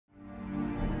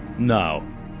Now,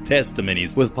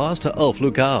 Testimonies with Pastor Alph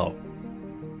Lukau.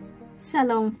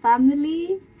 Shalom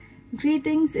family,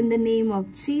 greetings in the name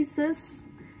of Jesus.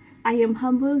 I am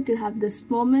humbled to have this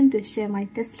moment to share my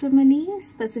testimony,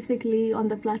 specifically on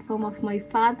the platform of my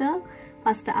father,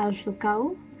 Pastor Alph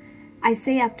Lukau. I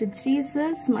say after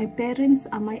Jesus, my parents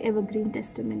are my evergreen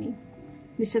testimony.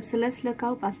 Bishop Solace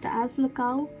Lukau, Pastor Alph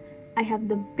Lukau, I have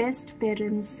the best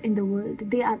parents in the world.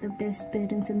 They are the best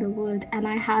parents in the world, and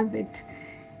I have it.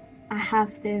 I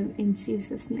have them in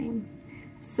Jesus' name.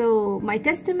 So my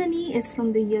testimony is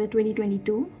from the year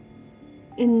 2022.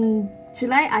 In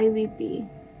July IVP,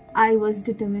 I was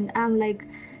determined. I'm like,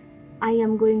 I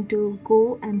am going to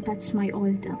go and touch my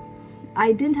altar.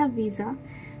 I didn't have visa.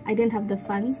 I didn't have the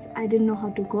funds. I didn't know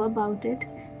how to go about it,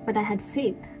 but I had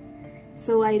faith.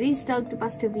 So I reached out to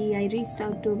Pastor V. I reached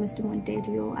out to Mr.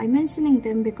 Monterio. I'm mentioning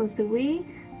them because the way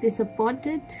they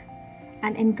supported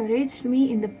and encouraged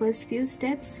me in the first few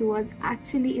steps was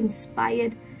actually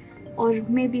inspired, or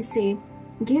maybe say,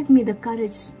 gave me the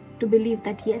courage to believe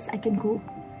that yes, I can go.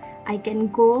 I can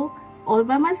go all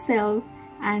by myself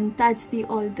and touch the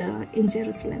altar in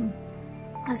Jerusalem.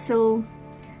 So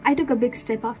I took a big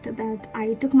step after that.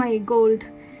 I took my gold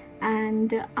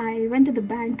and I went to the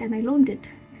bank and I loaned it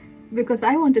because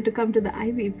I wanted to come to the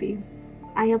IVP.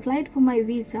 I applied for my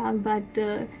visa,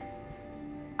 but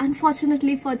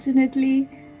fortunately,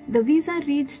 the visa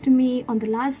reached me on the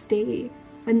last day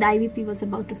when the IVP was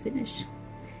about to finish.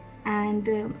 And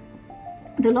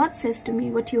the Lord says to me,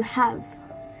 what you have,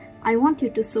 I want you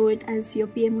to sow it as your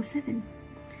PMO7.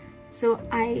 So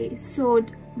I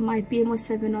sowed my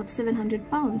PMO7 of 700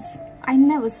 pounds. I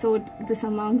never sowed this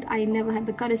amount. I never had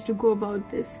the courage to go about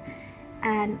this.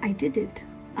 And I did it.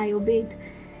 I obeyed.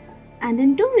 And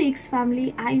in 2 weeks,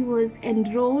 family, I was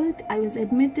enrolled, I was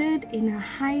admitted in a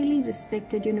highly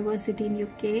respected university in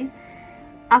UK.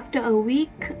 After a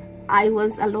week, I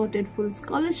was allotted full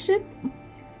scholarship.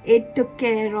 It took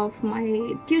care of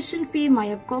my tuition fee, my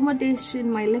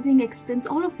accommodation, my living expense,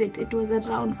 all of it. It was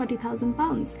around 40,000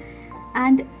 pounds.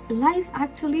 And life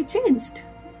actually changed.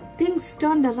 Things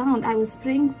turned around. I was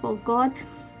praying for God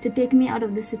to take me out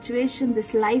of this situation,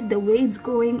 this life, the way it's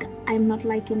going. I'm not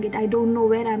liking it. I don't know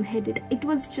where I'm headed. It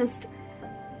was just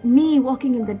me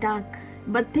walking in the dark.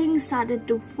 But things started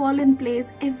to fall in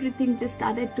place. Everything just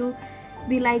started to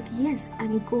be like, yes,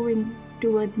 I'm going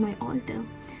towards my altar.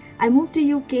 I moved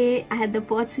to UK. I had the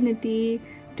opportunity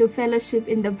to fellowship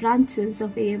in the branches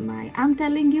of AMI. I'm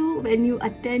telling you, when you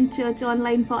attend church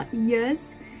online for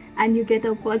years and you get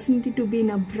an opportunity to be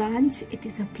in a branch, it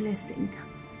is a blessing.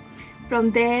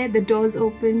 From there, the doors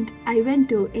opened. I went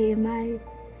to AMI,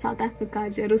 South Africa,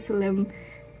 Jerusalem.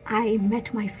 I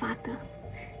met my father.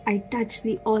 I touched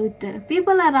the altar.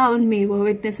 People around me were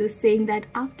witnesses saying that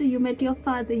after you met your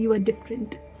father, you are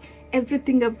different.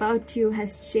 Everything about you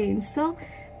has changed. So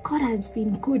God has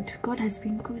been good. God has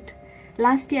been good.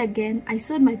 Last year again, I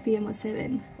sowed my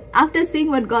PMO7. After seeing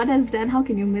what God has done, how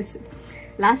can you miss it?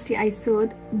 Last year, I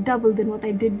sowed double than what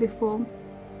I did before.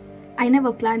 I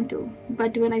never planned to,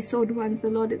 but when I sowed once, the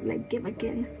Lord is like, give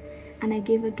again. And I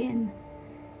gave again.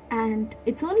 And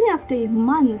it's only after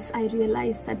months I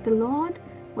realized that the Lord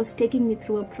was taking me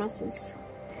through a process.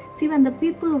 See, when the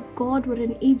people of God were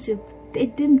in Egypt, they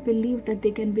didn't believe that they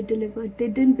can be delivered. They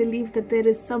didn't believe that there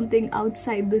is something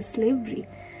outside this slavery.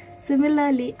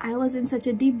 Similarly, I was in such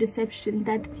a deep deception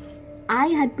that I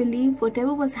had believed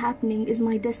whatever was happening is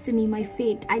my destiny, my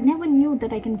fate. I never knew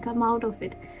that I can come out of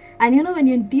it. And you know, when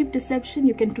you're in deep deception,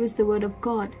 you can twist the word of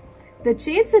God. The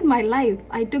chains in my life,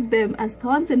 I took them as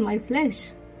thorns in my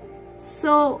flesh.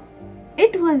 So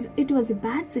it was a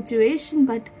bad situation,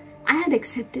 but I had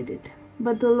accepted it.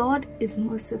 But the Lord is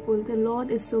merciful. The Lord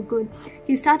is so good.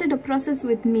 He started a process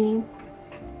with me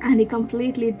and He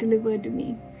completely delivered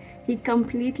me. He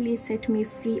completely set me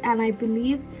free, and I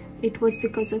believe it was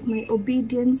because of my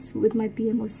obedience with my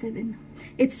PMO7.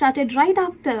 It started right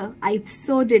after I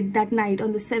sowed it that night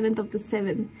on the 7th of the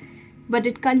 7th. But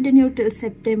it continued till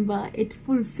September. It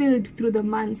fulfilled through the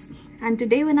months. And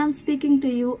today when I'm speaking to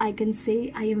you, I can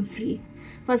say I am free.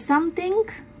 For something,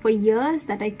 for years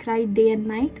that I cried day and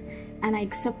night, and I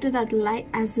accepted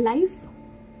as life,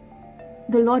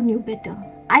 the Lord knew better.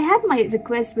 I had my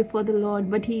request before the Lord,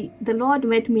 but the Lord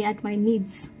met me at my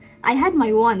needs. I had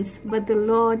my wants, but the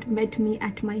Lord met me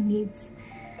at my needs.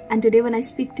 And today when I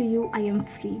speak to you, I am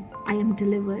free. I am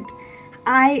delivered.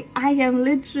 I am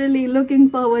literally looking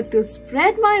forward to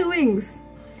spread my wings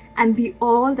and be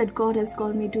all that God has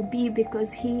called me to be,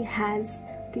 because He has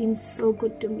been so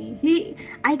good to me.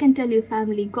 I can tell you,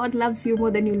 family, God loves you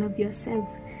more than you love yourself.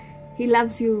 He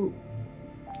loves you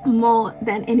more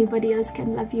than anybody else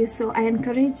can love you. So I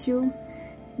encourage you,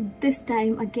 this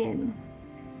time again,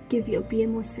 give your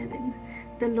PMO7.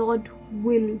 The Lord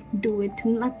will do it.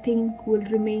 Nothing will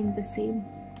remain the same.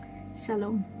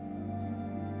 Shalom.